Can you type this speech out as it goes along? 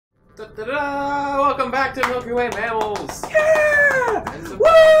Da-da-da! Welcome back to Milky Way Mammals! Yeah! And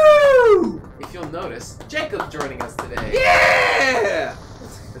Woo! if you'll notice, Jacob's joining us today. Yeah!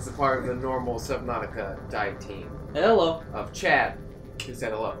 As a part of the normal Subnautica dive team. Hello. Of Chad, who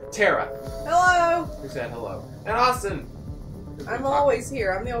said hello. Tara, Hello! who said hello. And Austin. I'm always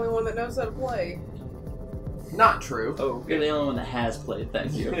here. I'm the only one that knows how to play. Not true. Oh, you're the only one that has played,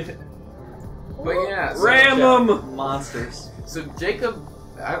 thank you. But yeah. So, Ram them! Monsters. So Jacob,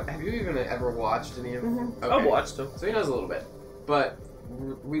 have you even ever watched any of them? Mhm. Okay. I've watched them. So he knows a little bit. But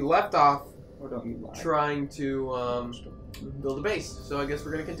we left off Or don't you lie? trying to build a base. So I guess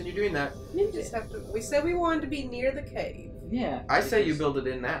we're going to continue doing that. You just have to. We said we wanted to be near the cave. Yeah. I say you build it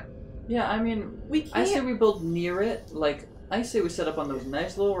in that. Yeah, I mean, We can't. I say we build near it. Like, I say we set up on those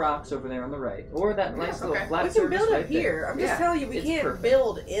nice little rocks over there on the right. Or that nice little okay. flat we can surface build right up here. I'm just Yeah, telling you, we it's can't perfect.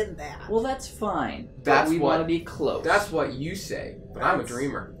 build in that. Well, that's fine. That's but we what- want to be close. That's what you say. But I'm a That's-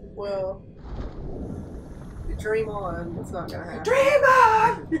 dreamer. Well, you dream on. It's not gonna happen.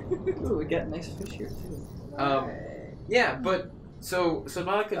 Dreamer! Ooh, we got nice fish here, too. Yeah, but so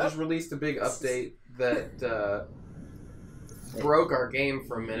Subnautica just released a big update that broke our game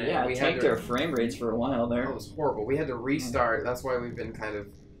for a minute. Yeah, we it had tanked to, our frame rates for a while there. It was horrible. We had to restart. That's why we've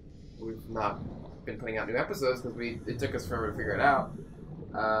not been putting out new episodes because it took us forever to figure it out.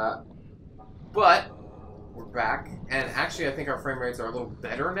 But we're back, and actually, I think our frame rates are a little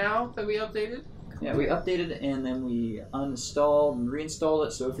better now that we updated. Yeah, we updated it and then we uninstalled and reinstalled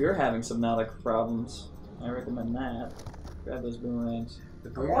it. So if you're having Subnautica problems, I recommend that. Grab those boomerangs. The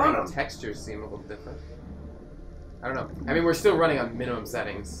boomerang textures seem a little different. I don't know. I mean, we're still running on minimum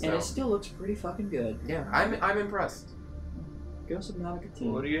settings, so And it still looks pretty fucking good. yeah, I'm impressed. Go Subnautica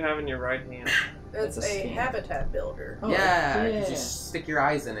team. What do you have in your right hand? It's That's a a scam. habitat builder. Oh, Yeah, yeah. you just stick your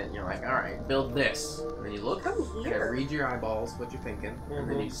eyes in it and you're like, all right, build this. And then you look, Come kind here. of read your eyeballs, what you're thinking, and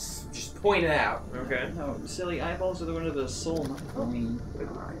then you just point it out. Okay. No, silly eyeballs are the one of the soul, not the brain.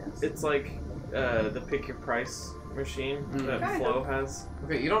 It's like the pick your price machine that Kind Flo has.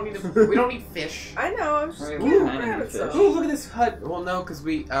 Okay, you don't need to. We don't need fish. I know. I was just Right, getting we kinda grabbing need fish. some. Oh, look at this hut. Well, no, because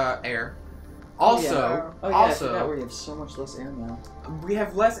we air. Also, Oh yeah, I forgot where you have so much less air now. we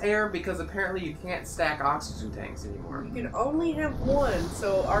have less air because apparently you can't stack oxygen tanks anymore. You can only have one,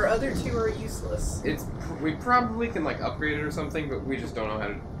 so our other two are useless. We probably can like upgrade it or something, but we just don't know how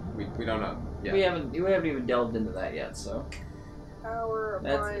to. We don't know. Yeah. We haven't even delved into that yet, so Power,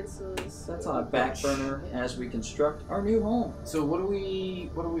 That's- appliances. that's on a back burner as we construct our new home. So what do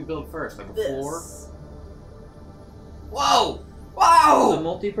we build first? Like a floor? This. Whoa! The Whoa!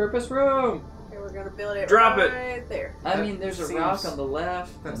 multi-purpose room. Okay, we're gonna build it Drop it. right there. I That mean, there's a seems- rock on the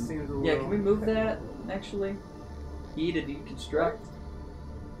left. That and- seems a Yeah, little. can we move that actually? E to deconstruct.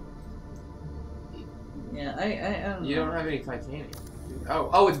 Yeah, I don't know. You don't have any titanium.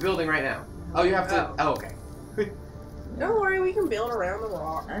 Oh, it's building right now. Oh, you have to. Oh. Oh, okay. Don't worry, we can build around the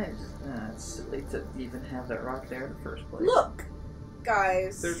rock. It's silly to even have that rock there in the first place. Look,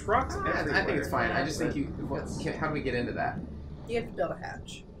 guys. There's rocks everywhere. I think it's fine. I just think Yeah, how do we get into that? You have to build a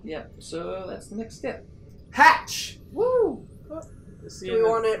hatch. Yep. So that's the next step. Hatch. Woo! See, Do we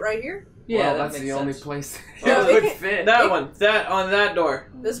want it right here? Yeah, well, that that's makes the only sense. place Oh, that we would can- fit. that one. That on that door.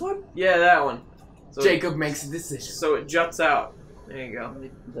 This one? Yeah, that one. So Jacob makes a decision. So it juts out. There you go.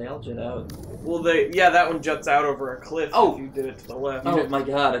 They all jet out. Well, that one juts out over a cliff. Oh. If you did it to the left. Oh my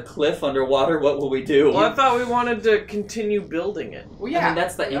god, a cliff underwater, what will we do? Well, I thought we wanted to continue building it. Well, I yeah. mean,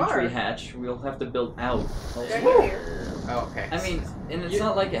 that's the we entry are. hatch. We'll have to build out. Right Woo! here. Oh, okay. I mean, and it's You-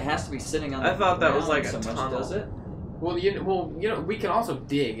 not like it has to be sitting on the I thought that was ground like a so much, tunnel. does it? well, you know, we can also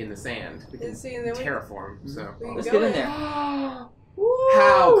dig in the sand. We can And see, and then terraform. So. we can Let's go get in there.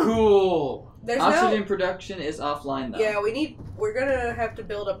 How cool! There's Oxygen no. production is offline though. Yeah, we're gonna have to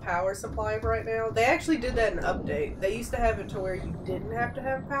build a power supply right now. They actually did that in an update. They used to have it to where you didn't have to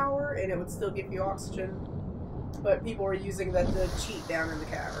have power and it would still give you oxygen. But people were using that to cheat down in the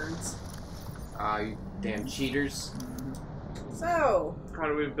caverns. You damn cheaters. So, How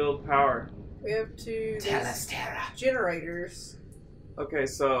do we build power? we have to Tell us, Tara. generators. Okay,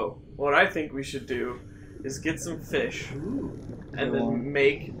 so what I think we should do is get some fish and Go on. then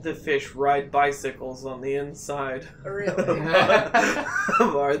make the fish ride bicycles on the inside Really?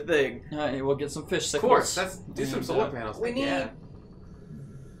 of our thing. Alright, we'll get some fish Of sickles. course. Do some And, solar panels. we need. Yeah.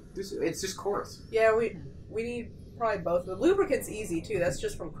 It's just coarse. Yeah, we need probably both. The lubricant's easy too. That's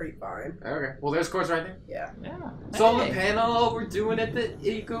just from Creepvine. Okay. Well, there's coarse right there. Yeah. Yeah. Solar Hey, panel. We're doing it the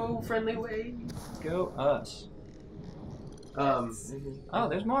eco-friendly way. Go us. Oh,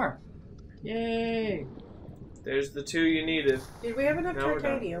 there's more. Yay! There's the two you needed. Did we have enough No, we're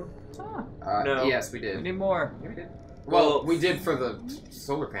done. titanium? Ah, No. Yes, we we did. need more. Yeah, we did. Well, we did for the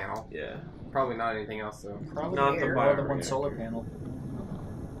solar panel. Yeah. Probably not anything else, though. Probably Not the more than one bioreactor. solar panel.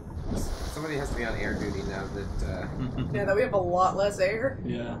 Somebody has to be on air duty now that, Yeah, that we have a lot less air.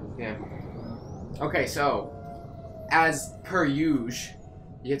 Yeah. yeah. Okay, so, as per usual,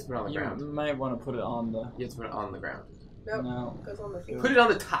 you have to put it on the You ground. might want to put it on the. You have to put it on the ground. Nope. No. Goes on the Put it on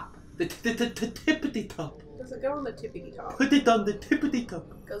the top. The tippity top. Does it go on the tippity top? Put it on the tippity top.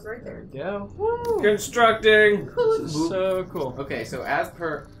 Goes right There there. we go. Constructing. This is so cool. Okay, so as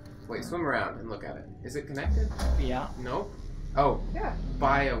per... Wait, swim around and look at it. Is it connected? Yeah. No. Oh, Yeah.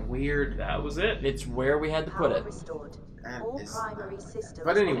 by a weird... That was it. It's where we had to put it. All primary systems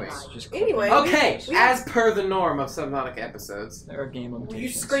But anyways. Just Anyway. Okay, We- as per the norm of Subnautica episodes. There are game limitations. You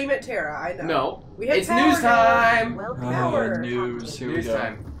scream at Tara, I know. No. We have It's power news now. time! Power. News. Here we News go.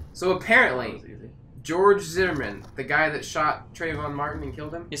 time. So apparently, George Zimmerman, the guy that shot Trayvon Martin and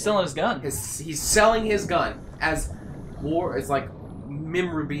killed him, He's selling his gun. he's selling his gun as war, as like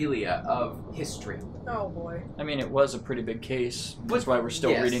memorabilia of history. Oh boy. I mean, it was a pretty big case. That's But- why we're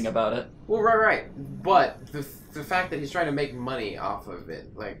still yes. reading about it. Well, right. But the fact that he's trying to make money off of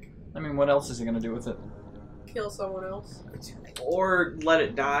it, like, I mean, what else is he gonna do with it? Kill someone else. Or let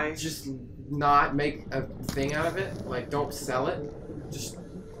it die. just not make a thing out of it. Like, don't sell it. Just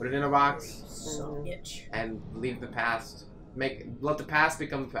put it in a box So itch. and leave the past. Let the past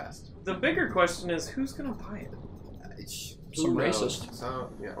become the past. The bigger question is, who's gonna buy it? Some Who knows? racist. So,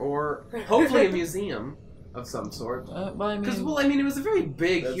 yeah, or hopefully a museum of some sort. But I Because, mean, well, I mean, it was a very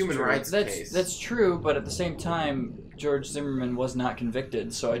big That's human true. rights case. that's true. But at the same time, George Zimmerman was not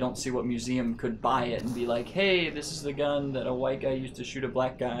convicted, so I don't see what museum could buy it and be like, "Hey, this is the gun that a white guy used to shoot a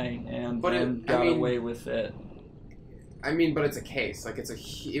black guy and But then I got mean- away with it." I mean, but it's a case. Like,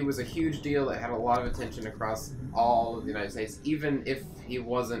 it was a huge deal that had a lot of attention across all of the United States, even if he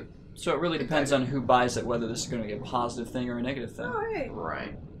wasn't So it really depends on who buys it, whether this is going to be a positive thing or a negative thing. Oh hey.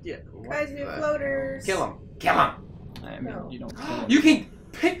 right. Yeah. Guys do floaters. Kill him. Kill him. I mean, No. you don't. kill 'em. You can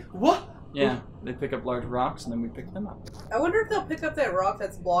pick what? Yeah, they pick up large rocks and then we pick them up. I wonder if they'll pick up that rock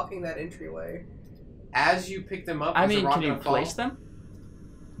that's blocking that entryway. As you pick them up, I is the mean, rock can you gonna fall? place them?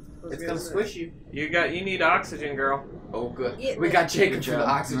 It's gonna squish you. You need oxygen, girl. Oh, good. Yeah, We got Jacob Good for the job.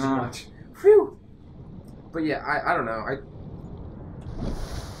 oxygen Ah. lunch. Whew. But yeah, I don't know.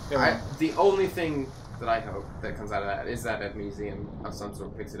 The only thing that I hope that comes out of that is that a museum of some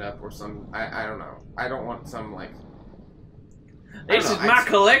sort picks it up, or some. I don't know. I don't want some like. I This don't is know, my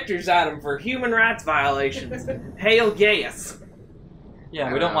collector's item for human rights violations. Hail yes. Yeah,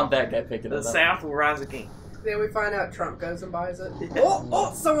 I we don't don't know. want that guy picking The it up. South will rise again. Then we find out Trump goes and buys it.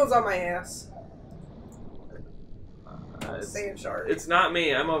 Oh, someone's on my ass. Sand shark. It's not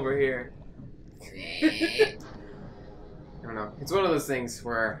me. I'm over here. I don't know. It's one of those things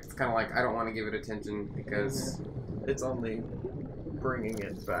where it's kind of like I don't want to give it attention because It's only bringing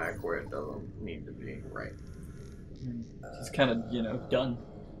it back where it doesn't need to be. right, It's kind of, done.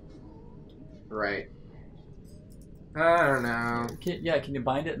 right. I don't know. Can you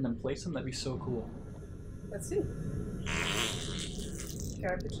bind it and then place them? That'd be so cool. Let's see. Can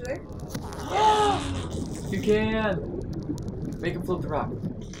I put you there? You can! Make him flip the rock.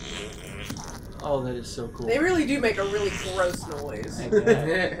 Oh, that is so cool. They really do make a really gross noise. I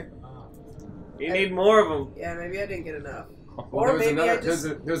bet. You need more of them. Yeah, maybe I didn't get enough. Well, Or there was maybe another, I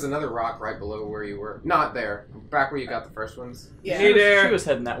just... there's another rock right below where you were. Not there. Back where you got the first ones. Yeah, Hey there. She was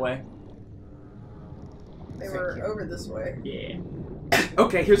heading that way. they Thank were you. over this way. Yeah.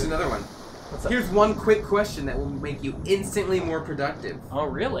 Okay, here's another one. What's up? Here's one quick question that will make you instantly more productive. Oh,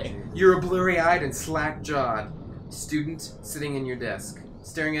 really? You're a blurry-eyed and slack-jawed student sitting in your desk,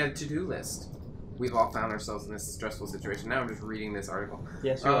 staring at a to-do list. We've all found ourselves in this stressful situation. Now I'm just reading this article.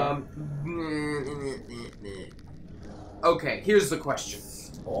 Yes, you are. Okay, here's the question.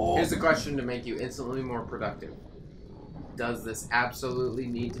 Here's the question to make you instantly more productive. Does this absolutely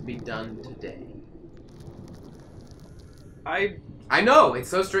need to be done today? I know, it's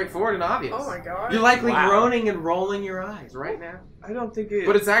so straightforward and obvious. Oh my god. You're likely Wow. groaning and rolling your eyes right now. I don't think it.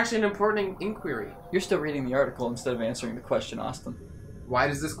 But it's actually an important inquiry. You're still reading the article instead of answering the question, Austin. Why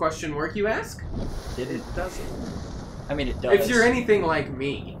does this question work, you ask? Did it? It doesn't. I mean, it does. If you're anything like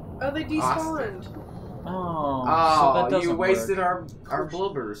me. Oh, they despawned. Oh, so Oh, that doesn't you wasted work. our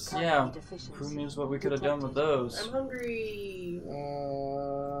blubbers. Yeah. Who knows what we could have done with those? I'm hungry.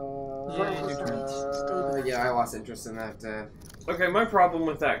 Yeah, I lost interest in that. Okay, my problem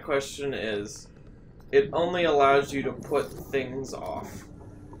with that question is it only allows you to put things off,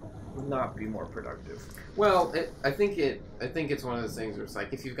 not be more productive. Well, I think it's one of those things where it's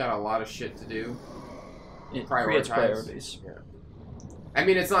like if you've got a lot of shit to do, It prioritize. creates priorities. I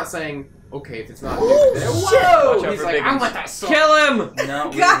mean, it's not saying Okay, if it's not Ooh, there. shit! Whoa! Watch out He's for like, big I ones. want that sword. Kill him! No,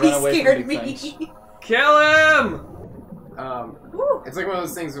 we God, run away he from scared big me. things. Kill him! Woo. It's like one of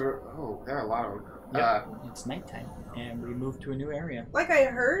those things where, oh, there are a lot of them. Yep. It's nighttime, and we move to a new area. Like I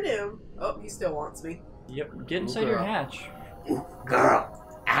heard him. Oh, he still wants me. Yep, get inside your hatch.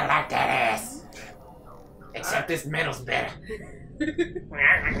 Girl, I like that ass. Except this metal's better.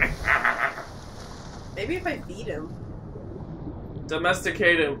 Maybe if I feed him.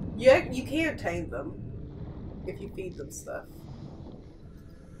 Domesticate him. Yeah, you can tame them if you feed them stuff.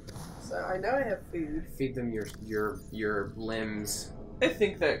 So I know I have food. Feed them your limbs. I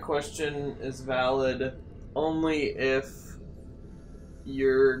think that question is valid only if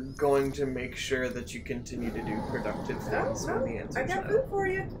you're going to make sure that you continue to do productive things when the answer I is got no. food for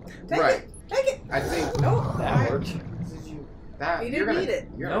you. Take Right. it. Take it. I think Nope. That worked. He you're didn't gonna eat it.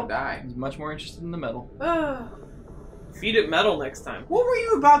 You're Nope. gonna die. He's much more interested in the metal. Oh. Feed it metal next time. What were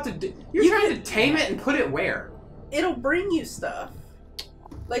you about to do? You're You trying can- to tame it and put it where? It'll bring you stuff.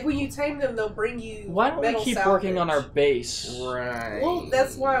 Like when you tame them, they'll bring you. Why don't we metal keep salvage. working on our base? Right. Well,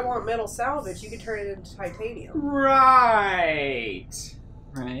 that's why I want metal salvage. You can turn it into titanium. Right.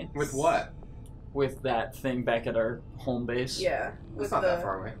 Right? With what? With that thing back at our home base. Yeah. It's not that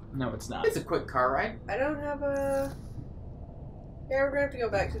far away. No, it's not. It's a quick car ride. I don't have a. Yeah, we're gonna have to go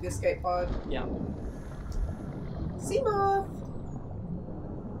back to the escape pod. Yeah. Sea moth.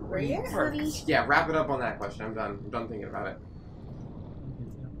 Where you at, honey? Yeah, wrap it up on that question. I'm done. I'm done thinking about it.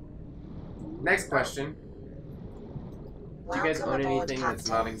 Next question. Do you guys Welcome own aboard, anything that's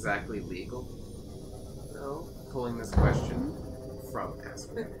Captain. not exactly legal? No. Pulling this question from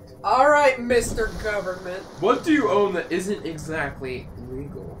Ask Me. All right, Mr. Government. What do you own that isn't exactly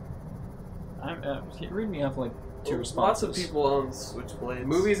legal? Read me off like two Lots responses. of people own switchblades.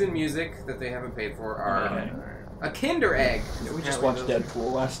 Movies and music that they haven't paid for are Okay. a Kinder Egg. Yeah, we just Apparently watched those-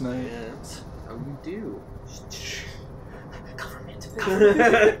 Deadpool last night. Oh, you do.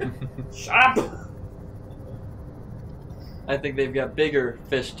 Government. Shut up! I think they've got bigger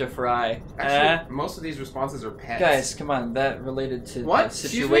fish to fry. Actually, most of these responses are pets. Guys, come on. That related to What? the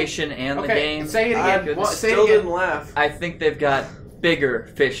Excuse me? situation and the Okay, game. say it again. goodness. What? Say it Still again. didn't laugh. I think they've got bigger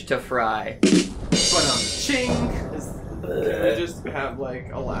fish to fry. But ching. Can we just have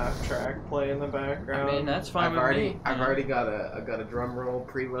like a laugh track play in the background? I mean, that's fine I've with already, me. I've already got a drum roll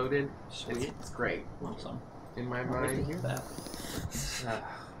preloaded. Sweet. It's great Awesome. in my I'd like to mind. hear that.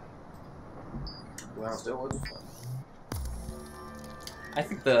 Well, Still wasn't fun. I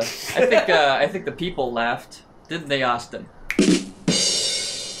think the people laughed, didn't they, Austin?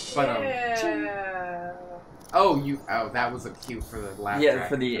 but Yeah. oh, that was a cue for the laugh Yeah, track.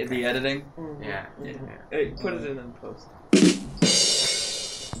 for the Okay. editing. Yeah. Hey, put it in post.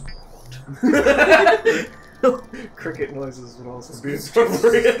 Cricket noises would also be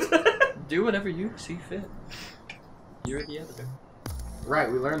appropriate. Do whatever you see fit. You're the editor.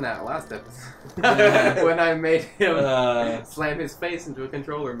 Right, we learned that last episode when I made him slam his face into a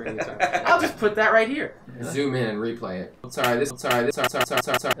controller many times. I'll just put that right here. Zoom in and replay it. Sorry.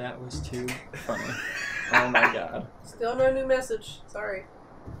 That was too funny. Oh my god. Still no new message. Sorry.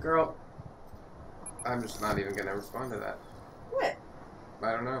 Girl, I'm just not even gonna respond to that. What?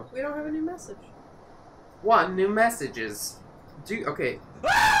 I don't know. We don't have a new message. One, new messages. Okay.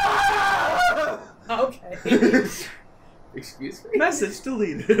 Okay. Excuse me? Message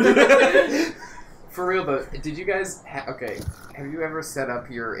deleted. For real though, did you guys okay, have you ever set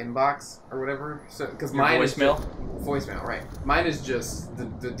up your inbox or whatever? So, because Your mine voicemail? is voicemail, right. Mine is just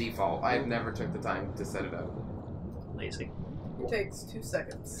the default. I've never took the time to set it up. Lazy. It takes 2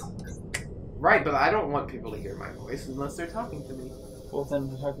 seconds. Right, but I don't want people to hear my voice unless they're talking to me. Well,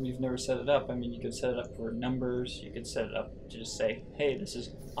 then how come you've never set it up? I mean, you could set it up for numbers. You could set it up to just say, "Hey, this is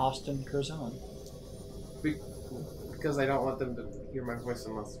Austin Curzon." Because I don't want them to hear my voice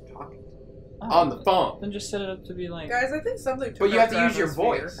unless they're talking. Oh, On the phone. Then just set it up to be like. Guys, I think something took But you our have to use your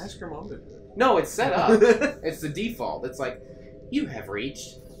atmosphere. voice. Ask your mom to do it. No, it's set up. It's the default. It's like, you have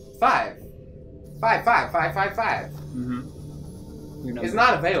reached 5555555. Mm-hmm. Your number. Is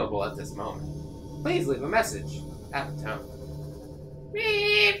not available at this moment. Please leave a message at the tone.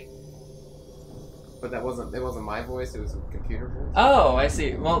 Beep. But it wasn't my voice, it was a computer voice. Oh, I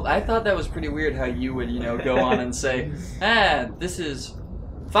see. Well, I thought that was pretty weird how you would, go on and say, this is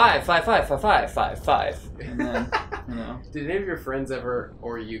 5555555, and then, Did any of your friends ever,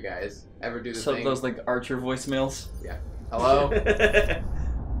 or you guys, ever do the so thing? those like Archer voicemails. Hello?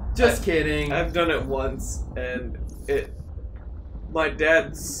 Just kidding. I've done it once, and my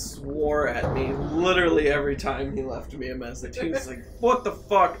dad swore at me literally every time he left me a message. He was like, "What the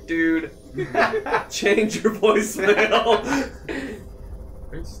fuck, dude? Change your voicemail."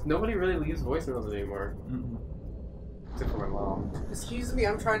 Nobody really leaves voicemails anymore. Mm-mm. Except for my mom. Excuse me,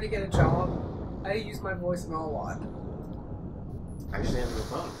 I'm trying to get a job. I use my voicemail a lot. I usually answer the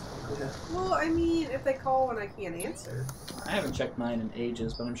phone. Well, I mean, if they call and I can't answer. I haven't checked mine in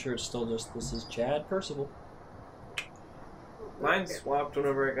ages, but I'm sure it's still just, this is Chad Percival. Mine swapped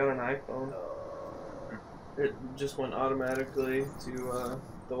whenever I got an iPhone. It just went automatically to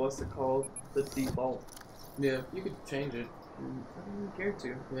the what's it called? The default. Yeah, you could change it. I didn't care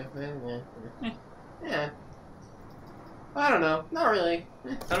to. Yeah. I don't know. Not really.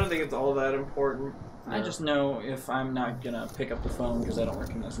 I don't think it's all that important. I just know if I'm not gonna pick up the phone because I don't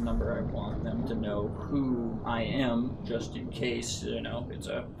recognize the number, I want them to know who I am, just in case, it's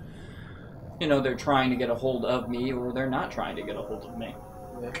a, they're trying to get a hold of me or they're not trying to get a hold of me.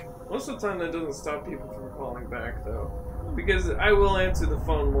 Yeah. Most of the time that doesn't stop people from calling back, though. Because I will answer the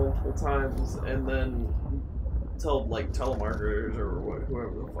phone multiple times and then tell, telemarketers or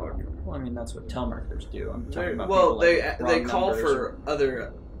whoever the fuck. Well, I mean, that's what telemarketers do. I'm talking about well, people, they wrong call numbers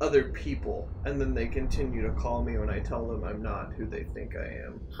for other people, and then they continue to call me when I tell them I'm not who they think I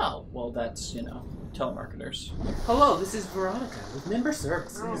am. Oh, well, that's, telemarketers. Hello, this is Veronica with Member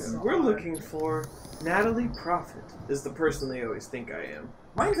Services. Oh, We're looking for Natalie Prophet is the person they always think I am.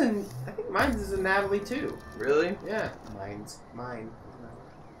 I think mine's is a Natalie too. Really? Yeah. Mine.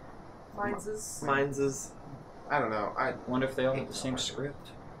 Mine's is. Mine's is... I don't know. I Wonder if they all have the same script.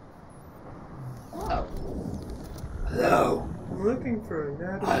 Hello. Hello, I'm looking for a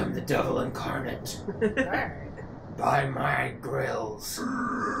Natalie. I'm the devil incarnate. Alright. Buy my grills.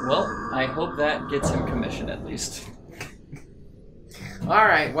 Well, I hope that gets him commission at least.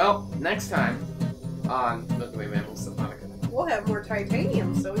 Alright, well, next time on Milky Way Mammals, Subnautica. We'll have more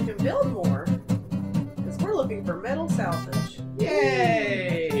titanium so we can build more. Because we're looking for metal salvage.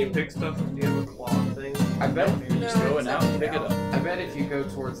 Yay! Can you pick stuff if you have a claw thing? I bet You're just going out and pick it up. I bet if you go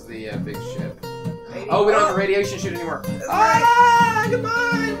towards the big ship. Maybe. Oh, we don't have a radiation chute anymore. That's Ah,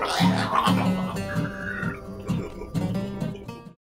 goodbye!